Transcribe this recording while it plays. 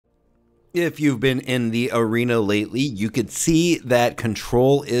If you've been in the arena lately, you could see that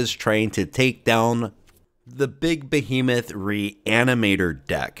Control is trying to take down the big behemoth Reanimator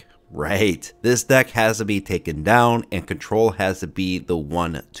deck. Right, this deck has to be taken down and Control has to be the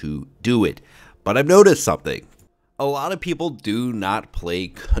one to do it. But I've noticed something. A lot of people do not play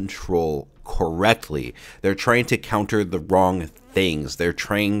Control correctly. They're trying to counter the wrong things. They're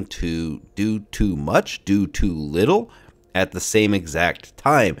trying to do too much, do too little at the same exact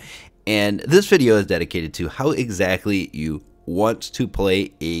time. And this video is dedicated to how exactly you want to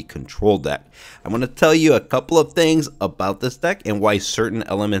play a Control deck. I'm going to tell you a couple of things about this deck and why certain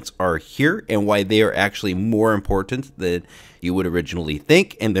elements are here and why they are actually more important than you would originally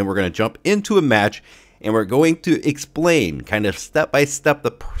think. And then we're going to jump into a match and we're going to explain kind of step by step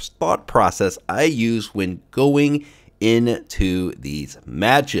the thought process I use when going into these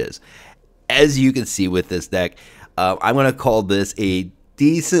matches. As you can see with this deck, I'm going to call this a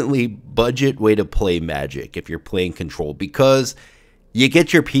decently budget way to play Magic if you're playing Control, because you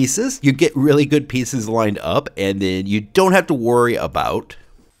get your pieces, you get really good pieces lined up, and then you don't have to worry about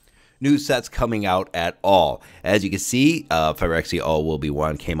new sets coming out at all. As you can see, Phyrexia All Will Be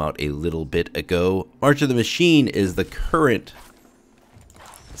One came out a little bit ago. March of the Machine is the current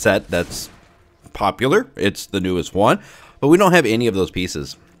set that's popular. It's the newest one, but we don't have any of those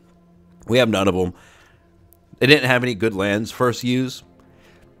pieces. We have none of them. They didn't have any good lands first use.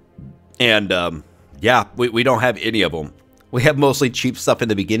 And yeah, we don't have any of them. We have mostly cheap stuff in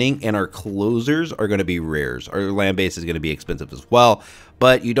the beginning, and our closers are going to be rares. Our land base is going to be expensive as well,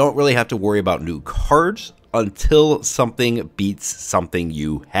 but you don't really have to worry about new cards until something beats something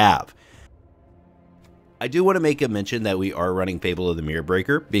you have. I do want to make a mention that we are running Fable of the Mirror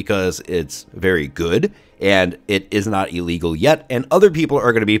Breaker because it's very good, and it is not illegal yet, and other people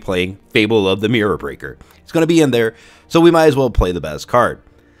are going to be playing Fable of the Mirror Breaker. It's going to be in there, so we might as well play the best card.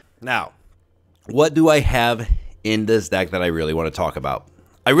 Now, what do I have in this deck that I really want to talk about?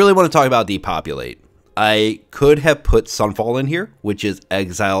 I really want to talk about Depopulate. I could have put Sunfall in here, which is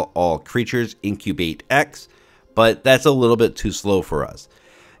exile all creatures, incubate X, but that's a little bit too slow for us.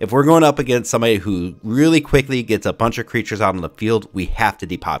 If we're going up against somebody who really quickly gets a bunch of creatures out on the field, we have to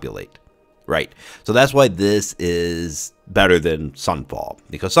Depopulate. Right, so that's why this is better than Sunfall,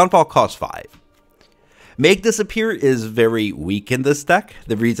 because Sunfall costs 5. Make Disappear is very weak in this deck.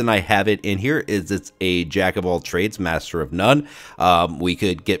 The reason I have it in here is it's a jack of all trades, master of none. We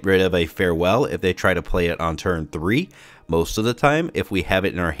could get rid of a Farewell if they try to play it on turn 3. Most of the time, if we have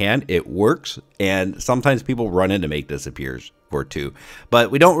it in our hand, it works. And sometimes people run into Make Disappears for 2. But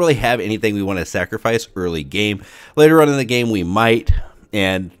we don't really have anything we want to sacrifice early game. Later on in the game, we might.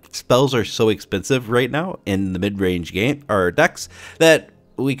 And spells are so expensive right now in the mid-range game or decks that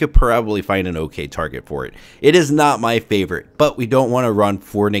we could probably find an okay target for it. It is not my favorite, but we don't want to run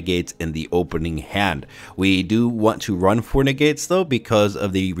 4 negates in the opening hand. We do want to run 4 negates though because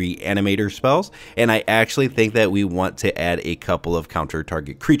of the Reanimator spells, and I actually think that we want to add a couple of counter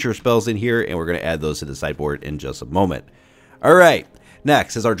target creature spells in here, and we're going to add those to the sideboard in just a moment. Alright,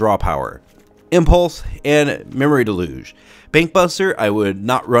 next is our draw power. Impulse and Memory Deluge. Bankbuster, I would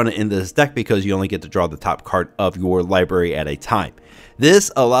not run it in this deck because you only get to draw the top card of your library at a time.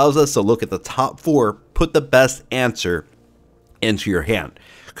 This allows us to look at the top 4, put the best answer into your hand.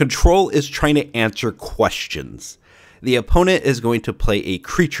 Control is trying to answer questions. The opponent is going to play a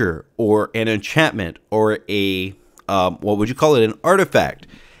creature or an enchantment or a, what would you call it, an artifact.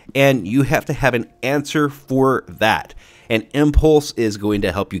 And you have to have an answer for that. And Impulse is going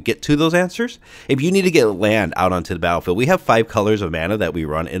to help you get to those answers. If you need to get land out onto the battlefield, we have 5 colors of mana that we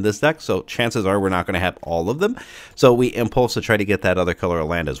run in this deck, so chances are we're not going to have all of them. So we Impulse to try to get that other color of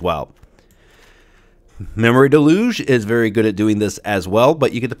land as well. Memory Deluge is very good at doing this as well,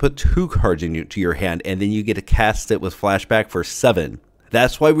 but you get to put 2 cards into your hand, and then you get to cast it with Flashback for 7.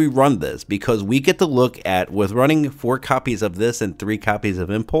 That's why we run this, because we get to look at, with running 4 copies of this and 3 copies of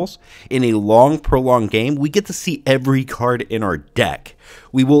Impulse, in a long, prolonged game, we get to see every card in our deck.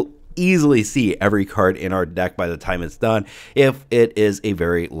 We will easily see every card in our deck by the time it's done if it is a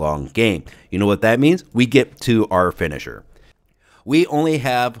very long game. You know what that means? We get to our finisher. We only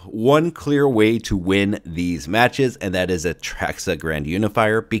have one clear way to win these matches, and that is Atraxa Grand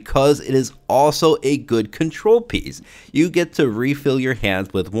Unifier, because it is also a good control piece. You get to refill your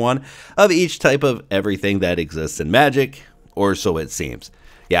hands with one of each type of everything that exists in Magic, or so it seems.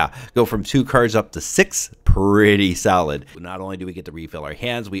 Yeah, go from 2 cards up to 6, pretty solid. Not only do we get to refill our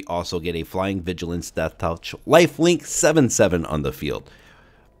hands, we also get a Flying Vigilance, Death Touch, Lifelink 7/7 on the field.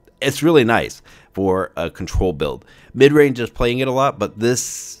 It's really nice for a control build. Mid-range is playing it a lot, but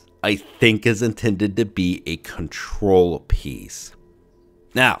this, I think, is intended to be a control piece.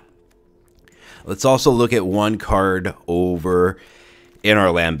 Now, Let's also look at one card over in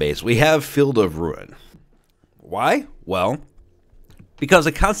our land base. We have Field of Ruin. Why? Well, because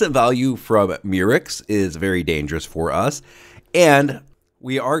a constant value from Murex is very dangerous for us, and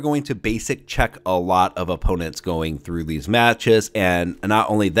we are going to basic check a lot of opponents going through these matches. And not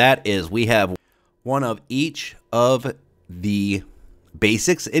only that, is we have one of each of the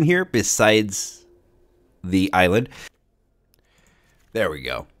basics in here besides the island. There we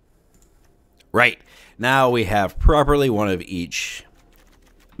go. Right. Now we have properly one of each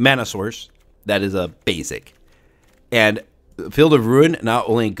mana source. That is a basic. And Field of Ruin not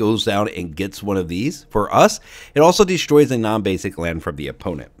only goes down and gets one of these for us, it also destroys a non-basic land from the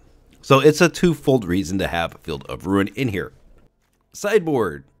opponent. So it's a twofold reason to have Field of Ruin in here.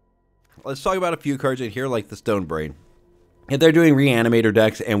 Sideboard. Let's talk about a few cards in here like the Stone Brain. If they're doing Reanimator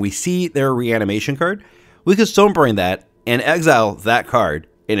decks and we see their Reanimation card, we can Stone Brain that and exile that card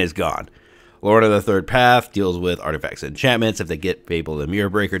and it's gone. Lord of the Third Path deals with artifacts and enchantments. If they get Fable the Mirror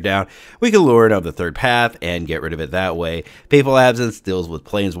Breaker down, we can Lord of the Third Path and get rid of it that way. Fateful Absence deals with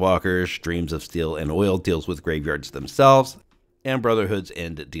Planeswalkers. Streams of Steel and Oil deals with graveyards themselves. And Brotherhood's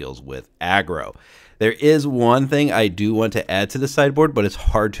End deals with aggro. There is one thing I do want to add to the sideboard, but it's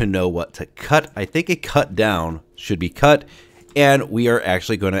hard to know what to cut. I think a cut down should be cut, and we are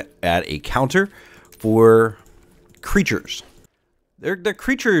actually going to add a counter for creatures. Their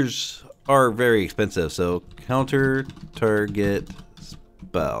creatures are very expensive, so counter target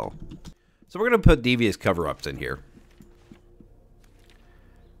spell. So we're going to put Devious Cover-Ups in here.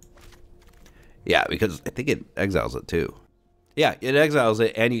 Yeah, because I think it exiles it too. Yeah, it exiles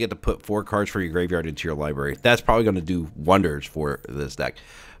it, and you get to put 4 cards for your graveyard into your library. That's probably going to do wonders for this deck.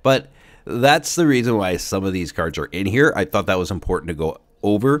 But that's the reason why some of these cards are in here. I thought that was important to go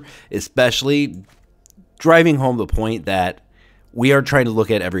over, especially driving home the point that we are trying to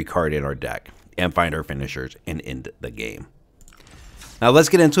look at every card in our deck and find our finishers and end the game. Now let's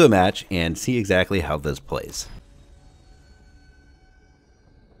get into a match and see exactly how this plays.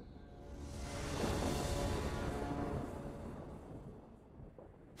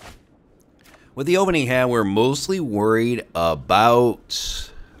 With the opening hand, we're mostly worried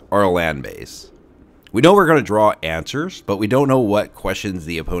about our land base. We know we're going to draw answers, but we don't know what questions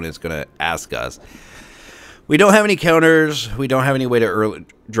the opponent's going to ask us. We don't have any counters. We don't have any way to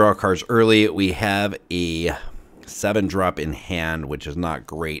draw cards early. We have a 7-drop in hand, which is not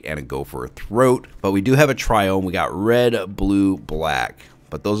great, and a Go for a Throat. But we do have a Triome. We got red, blue, black.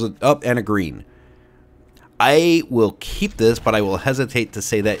 But those are up, and a green. I will keep this, but I will hesitate to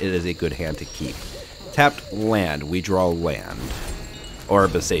say that it is a good hand to keep. Tapped land. We draw land. Or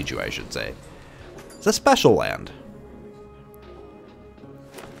Boseiju, I should say. It's a special land.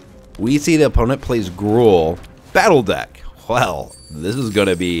 We see the opponent plays Gruul. Battle deck. Well, this is going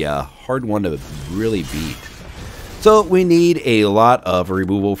to be a hard one to really beat. So we need a lot of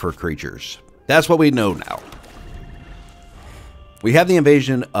removal for creatures. That's what we know now. We have the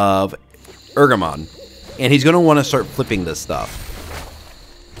invasion of Urgamon. And he's going to want to start flipping this stuff.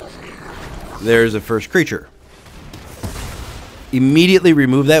 There's a first creature. Immediately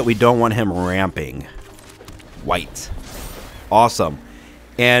remove that. We don't want him ramping. White. Awesome.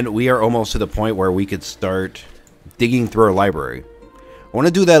 And we are almost to the point where we could start digging through our library. I want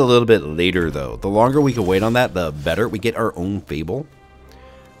to do that a little bit later, though. The longer we can wait on that, the better. We get our own Fable.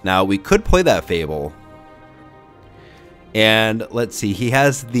 Now, we could play that Fable. And let's see. He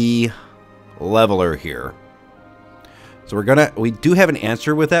has the Leveler here. So we do have an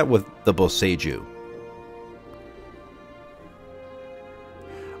answer with that with the Boseiju.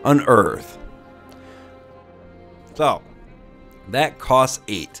 Unearth. So that costs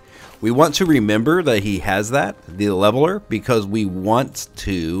 8. We want to remember that he has that, the Leveler, because we want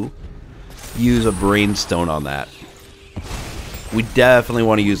to use a Brainstone on that. We definitely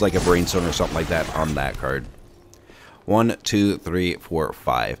want to use like a Brainstone or something like that on that card. 1, 2, 3, 4,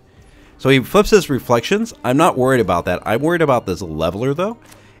 5. So he flips his Reflections. I'm not worried about that. I'm worried about this Leveler, though.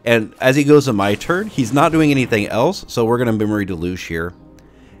 And as he goes to my turn, he's not doing anything else. So we're going to Memory Deluge here.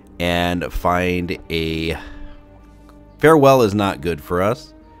 And find a... Farewell is not good for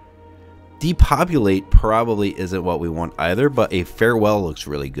us. Depopulate probably isn't what we want either. But a Farewell looks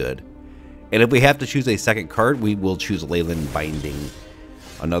really good. And if we have to choose a second card, we will choose Leyland Binding.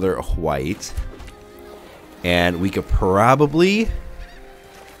 Another white. And we could probably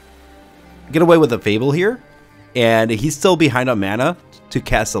get away with a Fable here, and he's still behind on mana to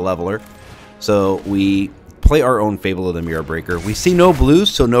cast a Leveler, so we play our own Fable of the Mirror Breaker. We see no blues,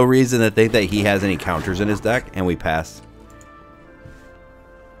 so no reason to think that he has any counters in his deck, and we pass.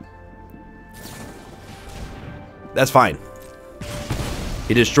 That's fine.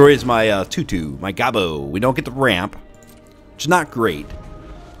 He destroys my Tutu, my Gabo. We don't get the ramp, which is not great.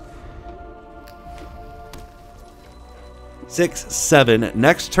 6, 7.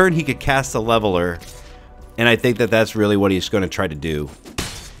 Next turn, he could cast a leveler, and I think that that's really what he's going to try to do.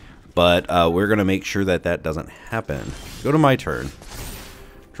 But we're going to make sure that that doesn't happen. Go to my turn.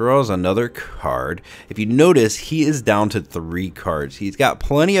 Draws another card. If you notice, he is down to 3 cards. He's got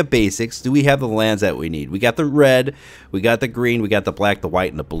plenty of basics. Do we have the lands that we need? We got the red, we got the green, we got the black, the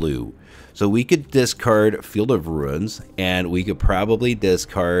white, and the blue. So we could discard Field of Ruins, and we could probably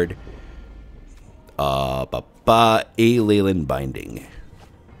discard a Leyland Binding.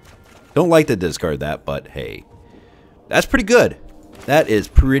 Don't like to discard that, but hey. That's pretty good. That is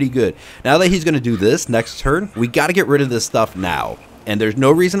pretty good. Now that he's going to do this next turn, we got to get rid of this stuff now. And there's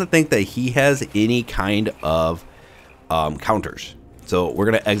no reason to think that he has any kind of counters. So we're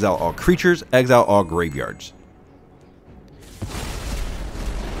going to exile all creatures, exile all graveyards.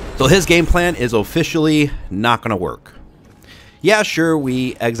 So his game plan is officially not going to work. Yeah, sure,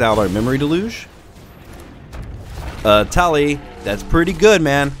 we exiled our Memory Deluge. Tally, that's pretty good,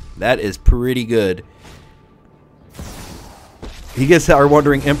 man. That is pretty good. He gets our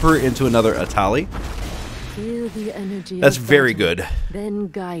Wandering Emperor into another Atali. Feel the energy. That's very good. Then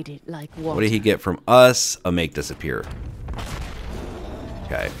guide it like water. What did he get from us? A Make Disappear.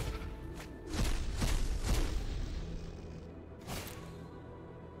 Okay.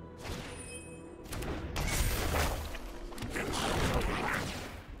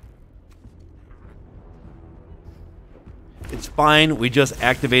 It's fine. We just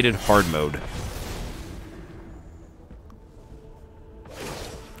activated hard mode.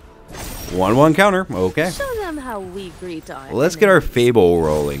 1/1 counter. Okay. Show them how we greet our Well, let's get our Fable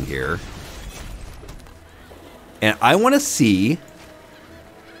rolling here. And I want to see...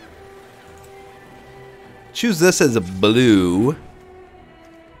 Choose this as a blue.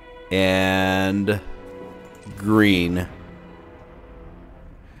 And... green.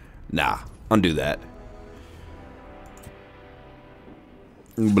 Nah. Undo that.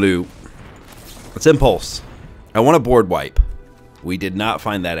 Blue. Let's Impulse. I want a board wipe. We did not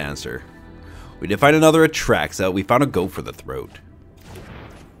find that answer. We did find another Atraxa. We found a Go for the Throat.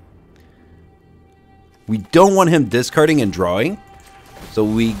 We don't want him discarding and drawing. So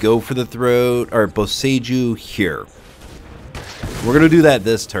we go for the Throat, or Boseiju here. We're going to do that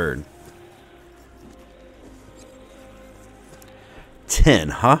this turn. 10,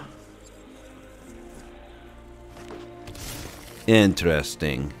 huh?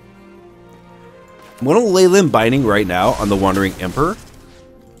 Interesting. I'm going to Leyland Binding right now on the Wandering Emperor.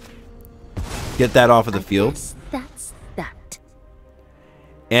 Get that off of the field. That's that.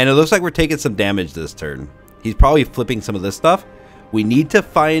 And it looks like we're taking some damage this turn. He's probably flipping some of this stuff. We need to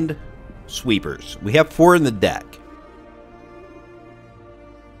find sweepers. We have 4 in the deck.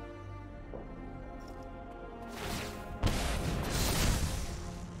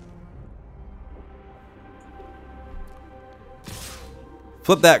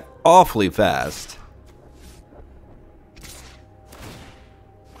 Flip that awfully fast.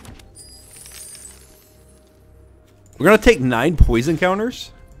 We're going to take 9 poison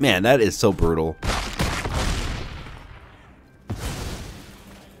counters? Man, that is so brutal.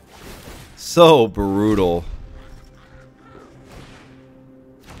 So brutal.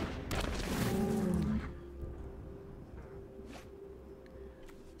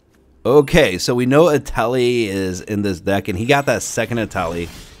 Okay, so we know Atali is in this deck, and he got that second Atali.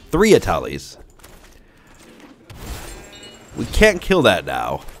 3 Atalis. We can't kill that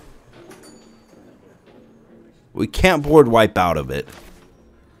now. We can't board wipe out of it.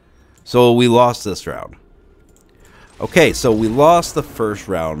 So we lost this round. Okay, so we lost the first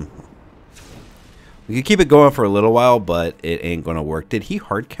round. We could keep it going for a little while, but it ain't going to work. Did he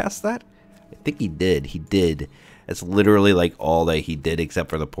hardcast that? I think he did. He did. That's literally like all that he did except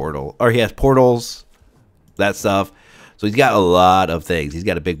for the portal. Or he has portals, that stuff. So he's got a lot of things. He's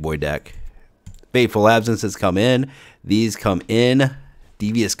got a big boy deck. Fateful Absences come in. These come in.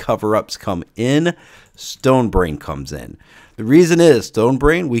 Devious Cover-Ups come in. Stonebrain comes in. The reason is,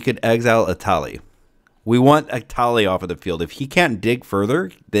 Stonebrain, we could exile Atali. We want Atali off of the field. If he can't dig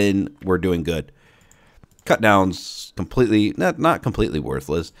further, then we're doing good. Cut downs completely, not completely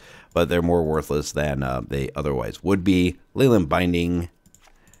worthless, but they're more worthless than they otherwise would be. Leyland Binding,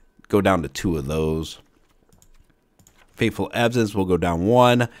 go down to 2 of those. Fateful Absence will go down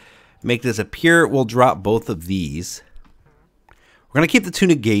 1. Make Disappear, we'll drop both of these. We're going to keep the 2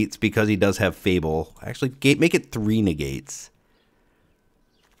 negates because he does have Fable. Actually, make it 3 negates.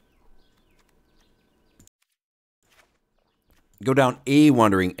 Go down a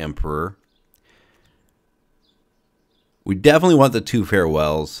Wandering Emperor. We definitely want the 2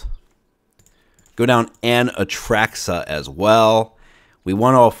 farewells. Go down an Atraxa as well. We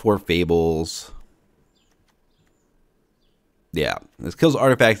want all 4 fables. Yeah, this kills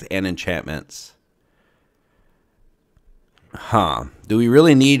artifacts and enchantments. Huh. Do we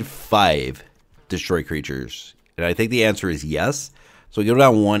really need 5 destroy creatures? And I think the answer is yes. So we go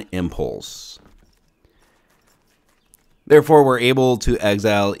down 1 impulse. Therefore, we're able to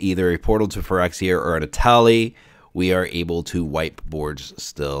exile either a Portal to Phyrexia or an Atali. We are able to wipe boards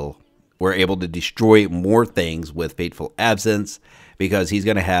still. We're able to destroy more things with Fateful Absence because he's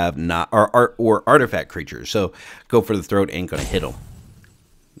going to have or artifact creatures. So go for the throat, ain't going to hit him.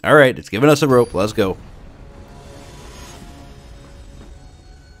 All right, it's giving us a rope. Let's go.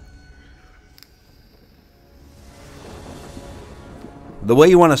 The way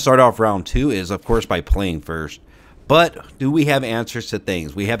you want to start off round 2 is, of course, by playing first. But do we have answers to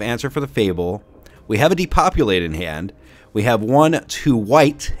things? We have answer for the Fable. We have a Depopulate in hand. We have 1, 2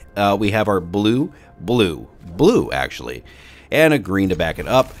 white. We have our blue, actually. And a green to back it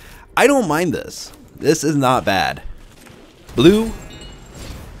up. I don't mind this. This is not bad. Blue.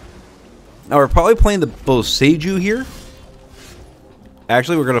 Now, we're probably playing the Boseiju here.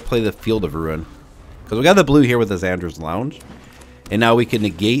 Actually, we're going to play the Field of Ruin. Because we got the blue here with the Xander's Lounge. And now we can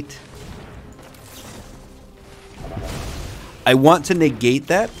negate. I want to negate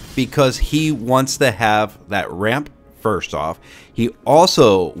that because he wants to have that ramp first off. He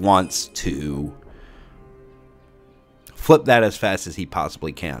also wants to flip that as fast as he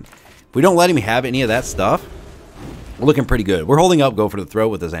possibly can. If we don't let him have any of that stuff, we're looking pretty good. We're holding up, go for the throat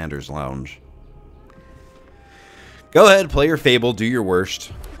with the Xander's Lounge. Go ahead, play your Fable, do your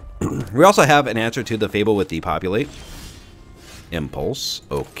worst. We also have an answer to the Fable with Depopulate. Impulse,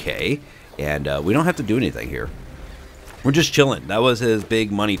 okay. And we don't have to do anything here. We're just chilling. That was his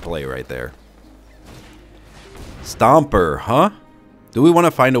big money play right there. Stomper, huh? Do we want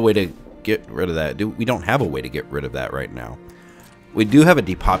to find a way to get rid of that? We don't have a way to get rid of that right now. We do have a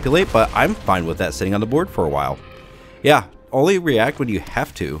Depopulate, but I'm fine with that sitting on the board for a while. Yeah, only react when you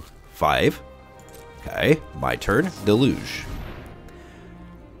have to. 5. Okay, my turn. Deluge.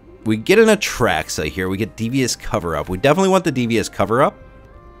 We get an Atraxa here. We get Devious Cover-Up. We definitely want the Devious Cover-Up.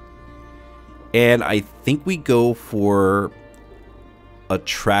 And I think we go for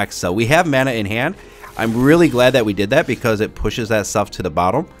Atraxa. We have mana in hand. I'm really glad that we did that because it pushes that stuff to the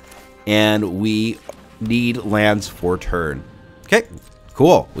bottom. And we need lands for turn. Okay,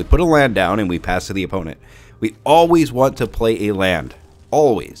 cool. We put a land down and we pass to the opponent. We always want to play a land.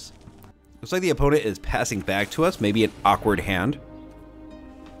 Always. Looks like the opponent is passing back to us. Maybe an awkward hand.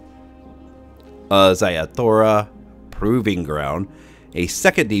 Ziatora, Proving Ground, a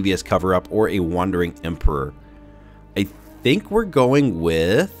second Devious Cover-Up, or a Wandering Emperor. I think we're going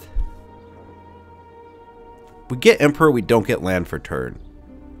with... we get Emperor, we don't get land for turn.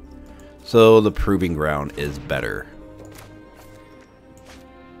 So the Proving Ground is better.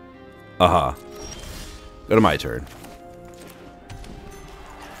 Go to my turn.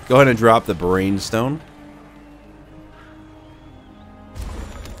 Go ahead and drop the Brainstone.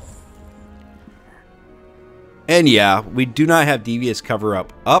 And yeah, we do not have Devious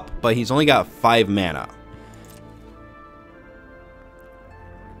Cover-Up up, but he's only got 5 mana.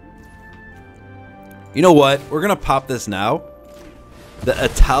 You know what? We're going to pop this now. The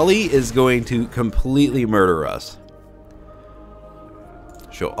Atali is going to completely murder us.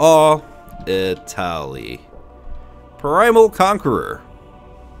 Show all. Atali. Primal Conqueror.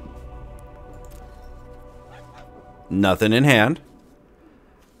 Nothing in hand.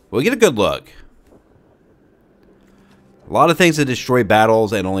 We'll get a good look. A lot of things that destroy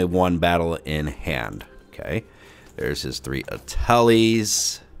battles and only 1 battle in hand. Okay. There's his 3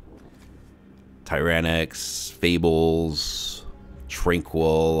 Atalis. Tyrannics, Fables,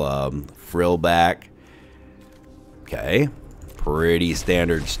 Tranquil, Frillback. Okay. Pretty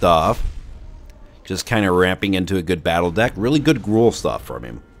standard stuff. Just kind of ramping into a good battle deck. Really good Gruul stuff from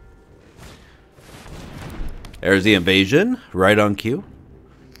him. There's the Invasion. Right on cue.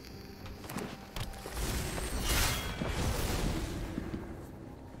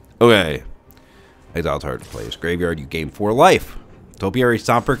 Okay. Exile target plays graveyard. You gain 4 life. Topiary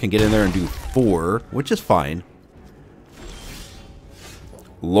Stomper can get in there and do 4, which is fine.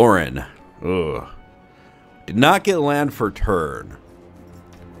 Lauren. Ugh. Did not get land for turn.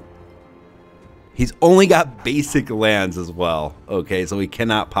 He's only got basic lands as well. Okay, so we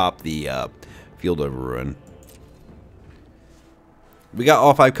cannot pop the Field of Ruin. We got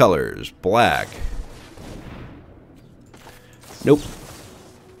all 5 colors. Black. Nope.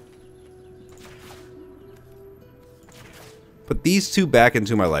 Put these 2 back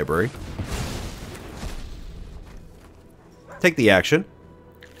into my library. Take the action.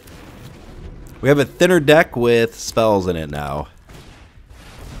 We have a thinner deck with spells in it now.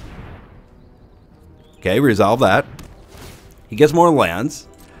 Okay, resolve that. He gets more lands.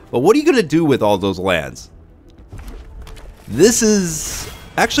 But what are you going to do with all those lands? This is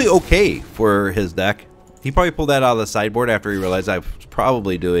actually okay for his deck. He probably pulled that out of the sideboard after he realized I was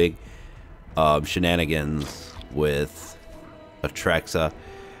probably doing shenanigans with Atraxa.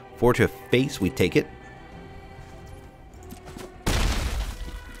 4 to face, we take it.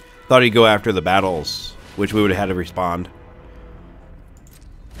 Thought he'd go after the battles, which we would have had to respond.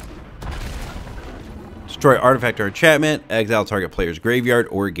 Destroy artifact or enchantment, exile target player's graveyard,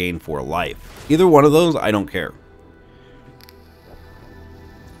 or gain 4 life. Either one of those, I don't care.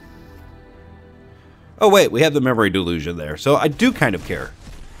 Oh wait, we have the Memory Deluge in there, so I do kind of care.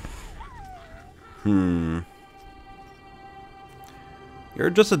 You're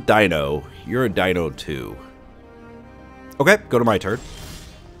just a dino. You're a dino too. Okay, go to my turn.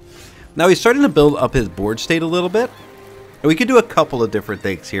 Now he's starting to build up his board state a little bit. And we could do a couple of different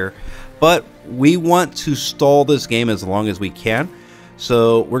things here. But we want to stall this game as long as we can.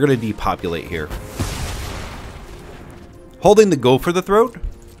 So we're going to depopulate here. Holding the go for the throat.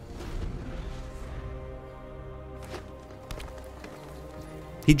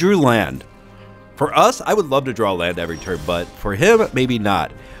 He drew land. For us, I would love to draw land every turn, but for him, maybe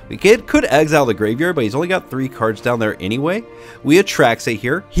not. We could exile the graveyard, but he's only got 3 cards down there anyway. We Atraxa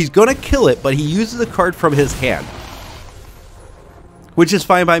here. He's going to kill it, but he uses a card from his hand. Which is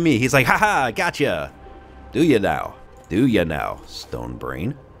fine by me. He's like, haha, gotcha. Do you now? Do you now? Stone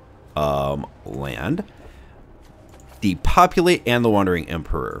Brain. Land. Depopulate and the Wandering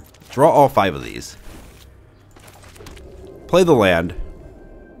Emperor. Draw all 5 of these. Play the land.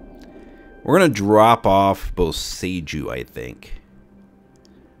 We're going to drop off both Seiju, I think.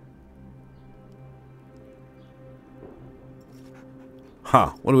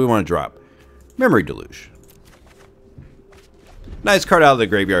 Huh, what do we want to drop? Memory Deluge. Nice card out of the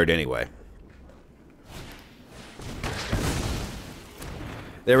graveyard anyway.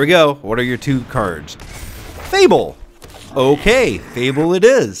 There we go. What are your 2 cards? Fable. Okay, Fable it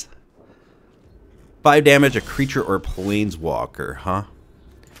is. 5 damage, a creature or planeswalker, huh?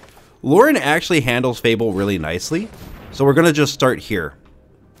 Lauren actually handles Fable really nicely, so we're going to just start here.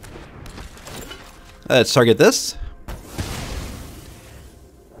 Let's target this.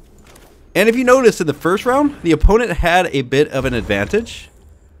 And if you notice in the first round, the opponent had a bit of an advantage.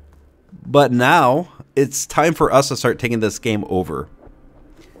 But now, it's time for us to start taking this game over.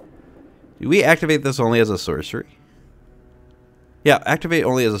 Do we activate this only as a sorcery? Yeah, activate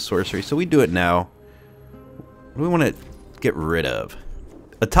only as a sorcery, so we do it now. What do we want to get rid of?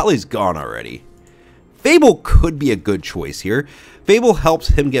 Atali's gone already. Fable could be a good choice here. Fable helps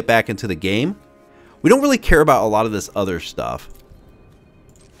him get back into the game. We don't really care about a lot of this other stuff.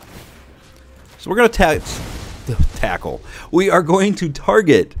 So we're going to tackle. We are going to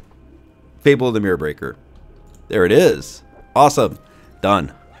target Fable of the Mirror Breaker. There it is. Awesome.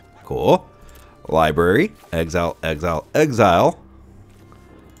 Done. Cool. Library. Exile, exile, exile.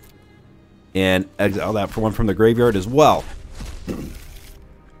 And exile that for one from the graveyard as well.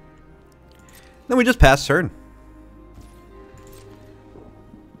 Then we just pass turn.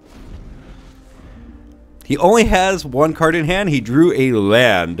 He only has 1 card in hand. He drew a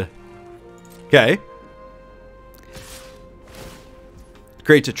land. Okay.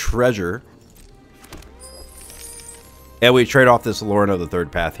 Creates a treasure. And we trade off this Lauren of the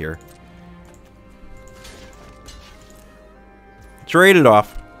Third Path here. Trade it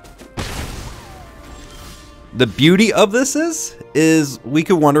off. The beauty of this is we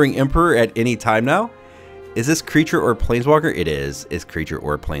could Wandering Emperor at any time now. Is this creature or planeswalker? It is. It's creature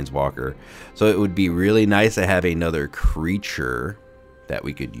or planeswalker. So it would be really nice to have another creature that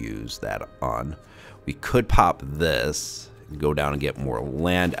we could use that on. We could pop this and go down and get more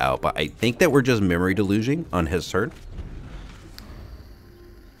land out, but I think that we're just Memory Deluging on his turn.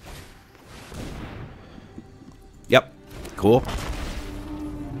 Yep. Cool.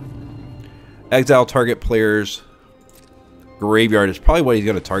 Exile target player's graveyard is probably what he's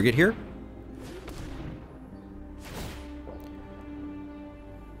going to target here.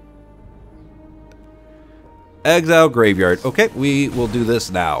 Exile graveyard. Okay, we will do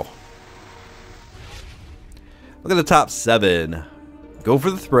this now. Look at the top 7. Go for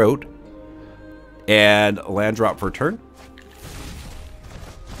the throat. And land drop for turn.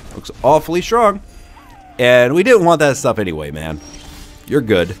 Looks awfully strong. And we didn't want that stuff anyway, man. You're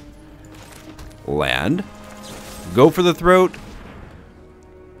good. Land. Go for the throat.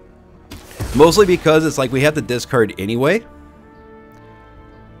 Mostly because it's like we have to discard anyway.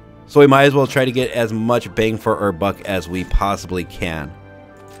 So we might as well try to get as much bang for our buck as we possibly can.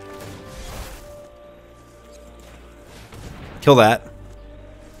 Kill that.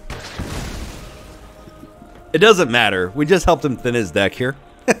 It doesn't matter. We just helped him thin his deck here.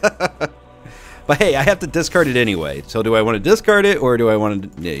 But hey, I have to discard it anyway. So do I want to discard it, or do I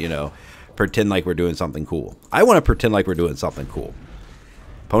want to, you know, pretend like we're doing something cool? I want to pretend like we're doing something cool.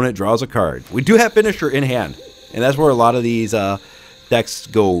 Opponent draws a card. We do have Finisher in hand, and that's where a lot of these decks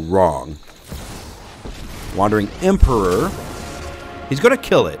go wrong. Wandering Emperor. He's going to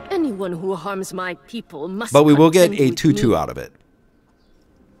kill it. Anyone who harms my people must. But we will get contend a 2/2 out of it.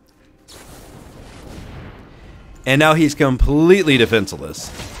 And now he's completely defenseless.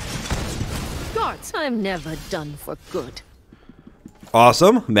 Guards, I'm never done for good.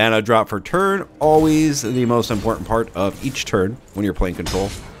 Awesome. Mana drop for turn. Always the most important part of each turn when you're playing control.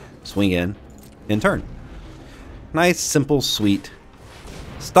 Swing in turn. Nice, simple, sweet.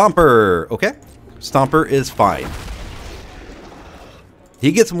 Stomper. Okay. Stomper is fine.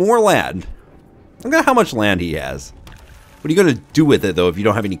 He gets more land. Look at how much land he has. What are you going to do with it, though, if you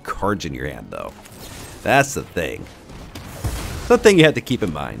don't have any cards in your hand, though? That's the thing. The thing you have to keep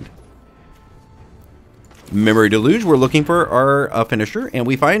in mind. Memory Deluge, we're looking for our finisher, and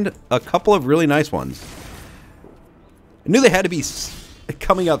we find a couple of really nice ones. I knew they had to be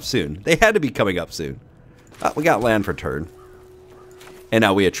coming up soon. They had to be coming up soon. We got land for turn. And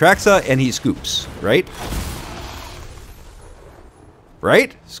now we Atraxa, and he scoops, right?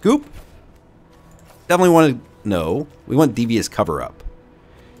 Right? Scoop? Definitely want to... No. We want Devious Cover-Up.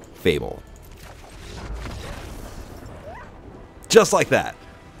 Fable. Just like that.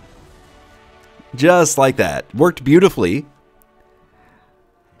 Just like that. Worked beautifully.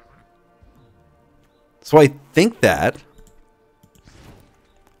 So I think that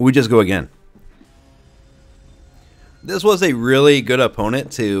we just go again. This was a really good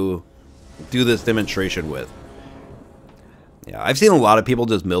opponent to do this demonstration with. Yeah, I've seen a lot of people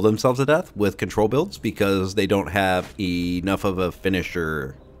just mill themselves to death with control builds because they don't have enough of a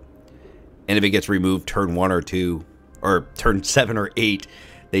finisher. And if it gets removed turn 1 or 2, or turn 7 or 8,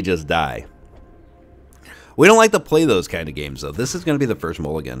 they just die. We don't like to play those kind of games, though. This is going to be the first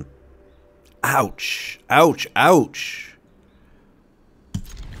mulligan. Ouch. Ouch. Ouch.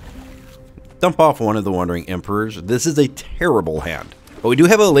 Dump off one of the Wandering Emperors. This is a terrible hand. But we do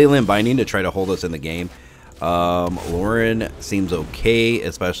have a Leyland Binding to try to hold us in the game. Lauren seems okay,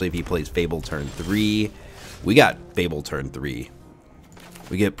 especially if he plays Fable turn 3. We got Fable turn 3.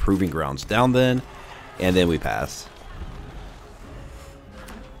 We get Proving Grounds down then, and then we pass.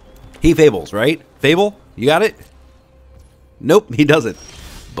 He fables, right? Fable? You got it? Nope, he doesn't.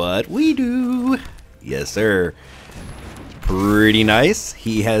 But we do. Yes, sir. Pretty nice.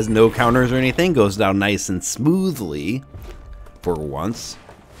 He has no counters or anything. Goes down nice and smoothly for once.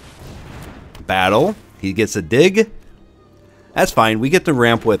 Battle. He gets a dig. That's fine. We get to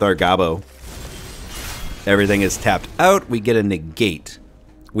ramp with our Gabo. Everything is tapped out. We get a negate.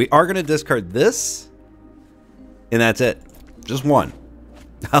 We are going to discard this. And that's it. Just one.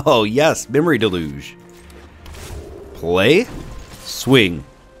 Oh, yes. Memory Deluge. Play. Swing.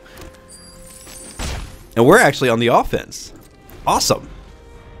 And we're actually on the offense. Awesome.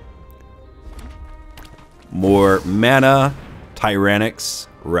 More mana. Tyrannix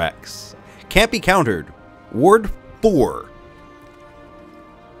Rex. Can't be countered. Ward 4.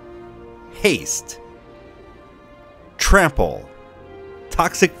 Haste. Trample.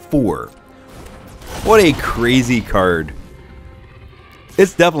 Toxic 4. What a crazy card.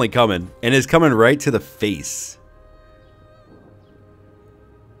 It's definitely coming. And it's coming right to the face.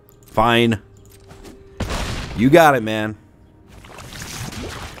 Fine. You got it, man.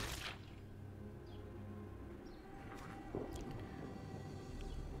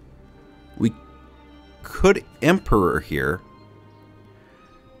 We could Emperor here.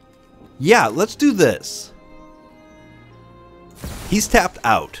 Yeah, let's do this. He's tapped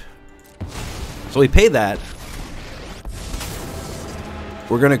out. So we pay that.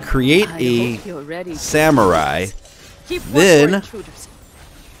 We're going to create a samurai. Then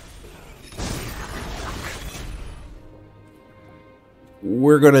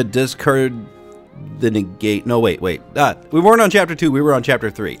we're going to discard the negate. No, wait. We weren't on chapter 2. We were on chapter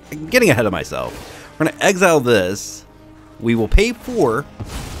 3. I'm getting ahead of myself. We're going to exile this. We will pay 4.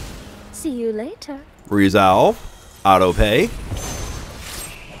 See you later. Resolve. Auto pay.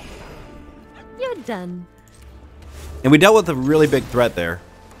 You're done. And we dealt with a really big threat there.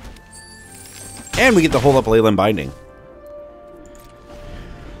 And we get to hold up Leyland Binding.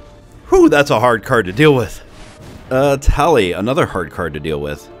 Whew, that's a hard card to deal with. Tally, another hard card to deal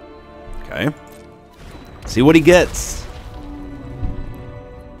with. Okay. See what he gets.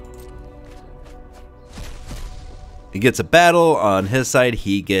 gets a battle on his side.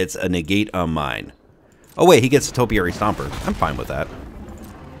 He gets a negate on mine. Oh wait, he gets a Topiary Stomper. I'm fine with that.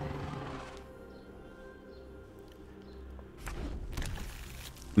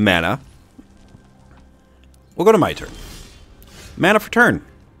 Mana. We'll go to my turn. Mana for turn.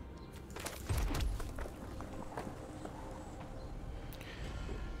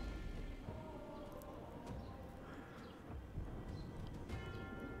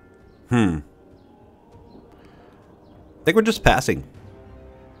 I think we're just passing.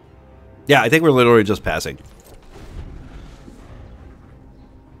 Yeah, I think we're literally just passing.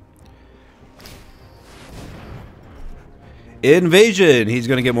 Invasion. He's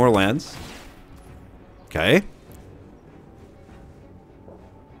going to get more lands. Okay.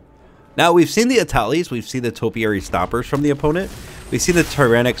 Now, we've seen the Atalis. We've seen the Topiary Stompers from the opponent. We've seen the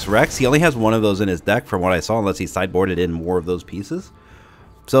Tyrannix Rex. He only has one of those in his deck from what I saw, unless he sideboarded in more of those pieces.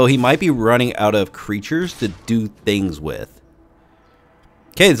 So he might be running out of creatures to do things with.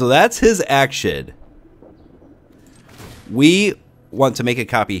 Okay, so that's his action. We want to make a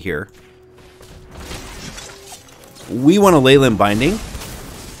copy here. We want a Leyland Binding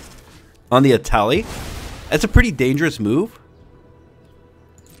on the Atali. That's a pretty dangerous move.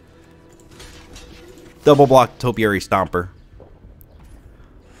 Double block Topiary Stomper.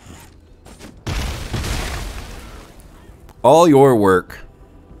 All your work.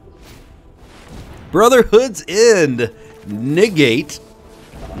 Brotherhood's End. Negate.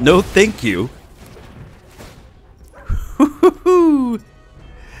 No thank you.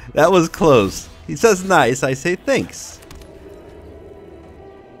 That was close. He says nice, I say thanks.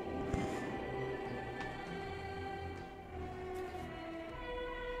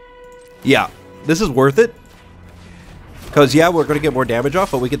 Yeah, this is worth it. Because, yeah, we're going to get more damage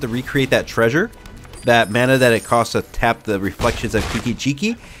off, but we get to recreate that treasure. That mana that it costs to tap the Reflections of Kiki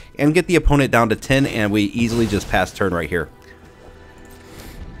Chiki. And get the opponent down to 10, and we easily just pass turn right here.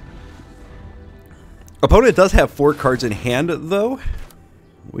 Opponent does have 4 cards in hand, though.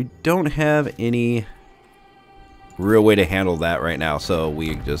 We don't have any real way to handle that right now, so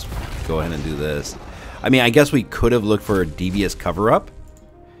we just go ahead and do this. I mean, I guess we could have looked for a Devious Cover-Up.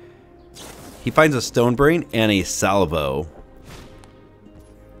 He finds a Stone Brain and a Salvo.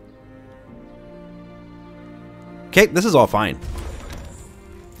 Okay, this is all fine.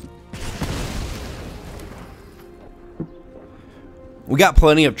 We got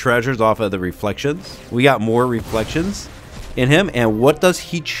plenty of treasures off of the Reflections. We got more Reflections in him. And what does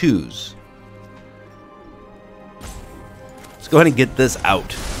he choose? Let's go ahead and get this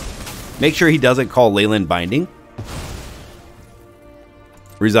out. Make sure he doesn't call Leyland Binding.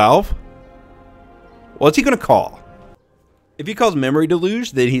 Resolve. What's he going to call? If he calls Memory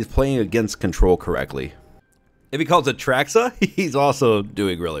Deluge, then he's playing against control correctly. If he calls Atraxa, he's also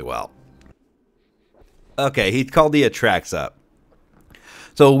doing really well. Okay, he called the Atraxa.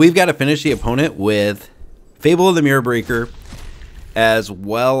 So we've got to finish the opponent with Fable of the Mirror Breaker, as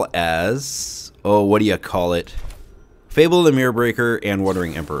well as, oh, what do you call it? Fable of the Mirror Breaker and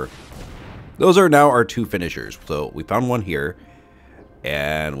Wandering Emperor. Those are now our 2 finishers. So we found one here,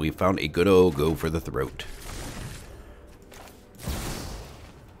 and we found a good old Go for the Throat.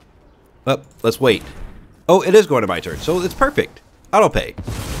 Oh, let's wait. Oh, it is going to my turn, so it's perfect. Auto pay.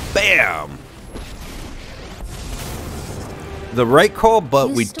 Bam! The right call,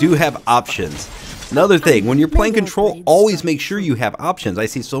 but we do have options. Another thing, when you're playing control, always make sure you have options. I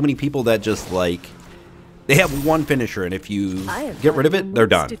see so many people that just, like, they have one finisher, and if you get rid of it, they're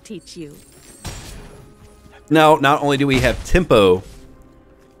done. Now, not only do we have tempo,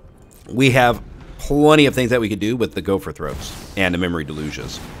 we have plenty of things that we could do with the Go for Throats and the Memory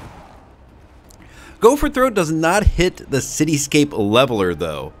Deluges. Go for Throat does not hit the Cityscape Leveler,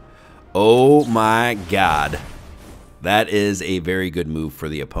 though. Oh my god. That is a very good move for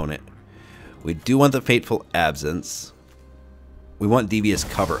the opponent. We do want the Fateful Absence. We want Devious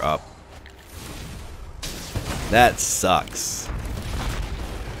Cover-Up. That sucks.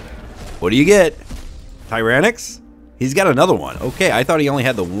 What do you get? Tyrannix? He's got another one. Okay, I thought he only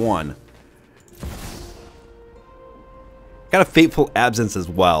had the one. Got a Fateful Absence as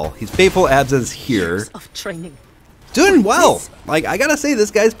well. He's Fateful Absence here. Of training. Doing well. Like, I gotta say,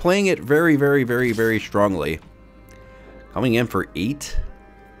 this guy's playing it very, very, very, very strongly. Coming in for 8.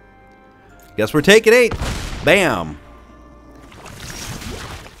 Guess we're taking 8. Bam.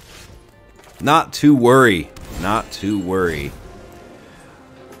 Not to worry. Not to worry.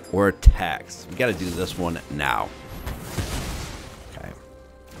 Or attacks. We gotta do this one now. Okay.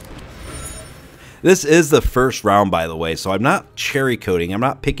 This is the first round, by the way, so I'm not cherry coding. I'm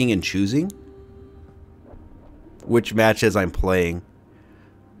not picking and choosing which matches I'm playing.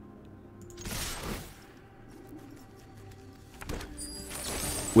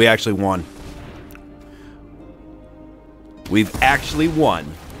 We actually won. We've actually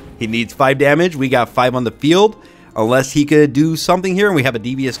won. He needs 5 damage. We got 5 on the field. Unless he could do something here and we have a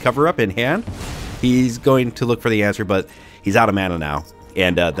devious cover-up in hand, he's going to look for the answer, but he's out of mana now.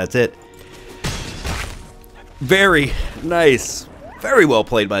 And that's it. Very nice. Very well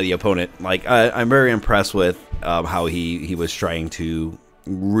played by the opponent. Like, I'm very impressed with how he was trying to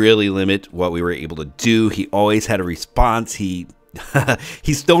really limit what we were able to do. He always had a response. He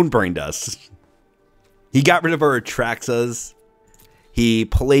stone burned us. He got rid of our Atraxas. He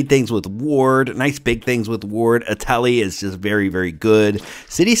played things with Ward, nice big things with Ward. Ateli is just very, very good.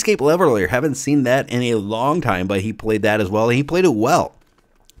 Cityscape Leveler, haven't seen that in a long time, but he played that as well, and he played it well.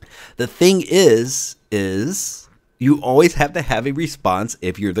 The thing is you always have to have a response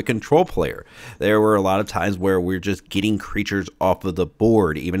if you're the control player. There were a lot of times where we're just getting creatures off of the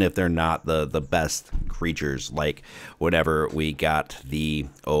board, even if they're not the best creatures, like whenever we got the,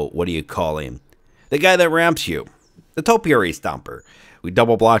 what do you call him? The guy that ramps you. The Topiary Stomper. We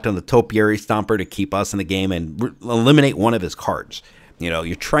double blocked on the Topiary Stomper to keep us in the game and eliminate one of his cards. You know,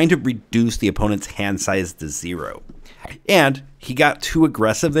 you're trying to reduce the opponent's hand size to 0. And he got too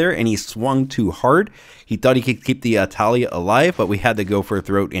aggressive there and he swung too hard. He thought he could keep the Talia alive, but we had to go for a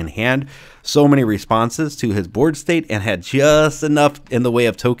throat in hand. So many responses to his board state and had just enough in the way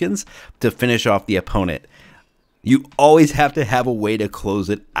of tokens to finish off the opponent. You always have to have a way to close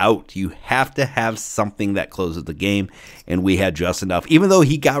it out. You have to have something that closes the game, and we had just enough. Even though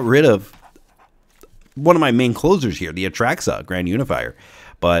he got rid of one of my main closers here, the Atraxa, Grand Unifier,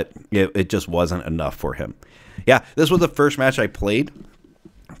 but it just wasn't enough for him. Yeah, this was the first match I played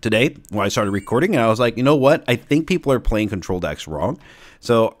today when I started recording, and I was like, you know what? I think people are playing control decks wrong,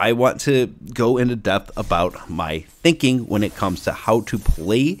 so I want to go into depth about my thinking when it comes to how to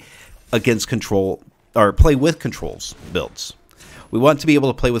play against control or play with controls builds. We want to be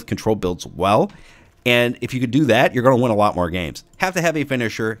able to play with control builds well, and if you could do that, you're going to win a lot more games. Have to have a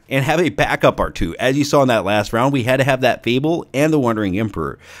finisher and have a backup or two. As you saw in that last round, we had to have that Fable and the Wandering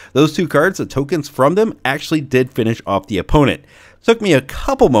Emperor. Those 2 cards, the tokens from them, actually did finish off the opponent. Took me a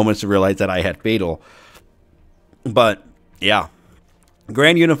couple moments to realize that I had Fatal, but yeah.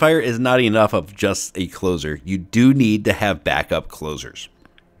 Grand Unifier is not enough of just a closer. You do need to have backup closers.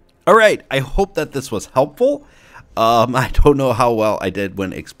 All right, I hope that this was helpful. I don't know how well I did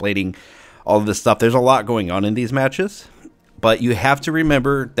when explaining all of this stuff. There's a lot going on in these matches, but you have to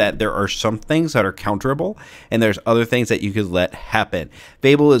remember that there are some things that are counterable, and there's other things that you could let happen.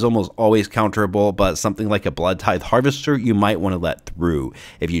 Fable is almost always counterable, but something like a Blood Tithe Harvester, you might want to let through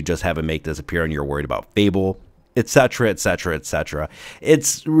if you just have it make disappear and you're worried about Fable, etc., etc., etc.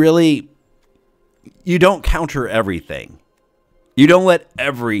 It's really, you don't counter everything. You don't let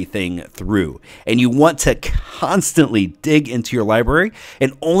everything through, and you want to constantly dig into your library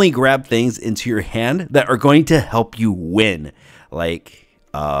and only grab things into your hand that are going to help you win, like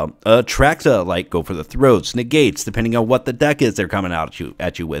Atraxa, like go for the throats, negates, depending on what the deck is they're coming out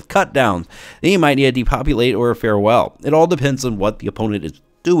at you with, cut downs. Then you might need a Depopulate or a Farewell. It all depends on what the opponent is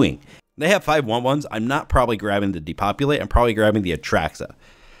doing. They have 5 1/1s. I'm not probably grabbing the Depopulate. I'm probably grabbing the Atraxa.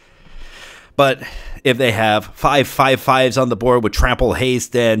 But if they have 5 5/5s on the board with Trample,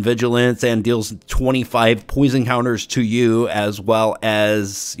 Haste, and Vigilance, and deals 25 poison counters to you, as well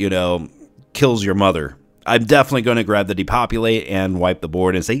as, you know, kills your mother, I'm definitely going to grab the Depopulate and wipe the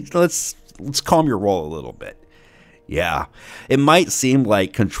board and say, let's calm your roll a little bit. Yeah, it might seem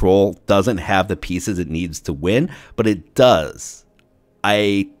like control doesn't have the pieces it needs to win, but it does.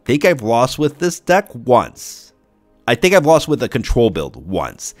 I think I've lost with this deck once. I think I've lost with a control build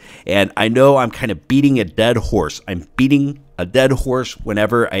once, and I know I'm kind of beating a dead horse. I'm beating a dead horse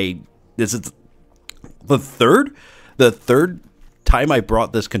whenever this is the third time I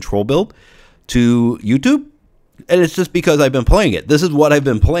brought this control build to YouTube, and it's just because I've been playing it. This is what I've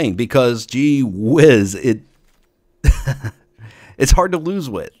been playing because, gee whiz, it's hard to lose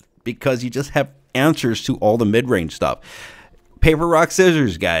with because you just have answers to all the mid-range stuff. Paper, rock,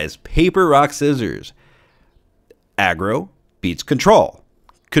 scissors, guys. Paper, rock, scissors. Aggro beats control.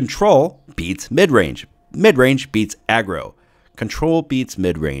 Control beats mid-range. Mid-range beats aggro. Control beats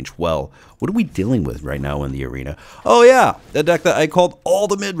mid-range. Well, what are we dealing with right now in the arena? Oh yeah, the deck that I called all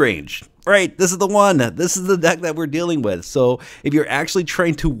the mid-range. Right, this is the one. This is the deck that we're dealing with. So if you're actually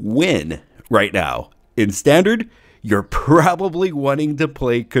trying to win right now in Standard, you're probably wanting to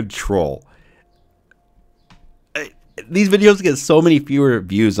play control. These videos get so many fewer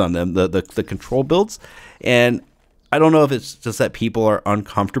views on them, the control builds, and I don't know if it's just that people are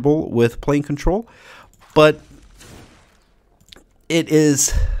uncomfortable with playing control, but it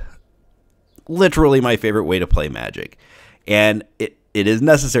is literally my favorite way to play Magic. And it is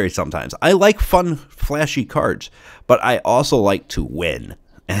necessary sometimes. I like fun, flashy cards, but I also like to win.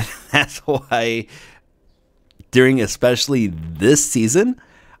 And that's why during especially this season,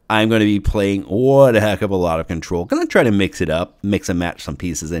 I'm going to be playing what a heck of a lot of Control. Going to try to mix it up, mix and match some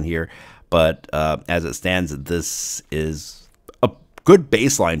pieces in here. But as it stands, this is a good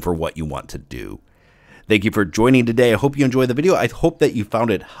baseline for what you want to do. Thank you for joining today. I hope you enjoyed the video. I hope that you found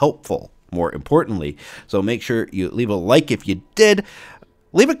it helpful, more importantly. So make sure you leave a like if you did.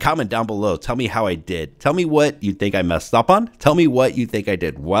 Leave a comment down below. Tell me how I did. Tell me what you think I messed up on. Tell me what you think I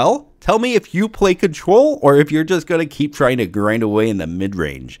did well. Tell me if you play Control or if you're just going to keep trying to grind away in the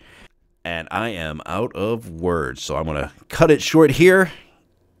mid-range. And I am out of words, so I'm going to cut it short here.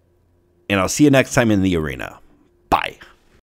 And I'll see you next time in the arena. Bye.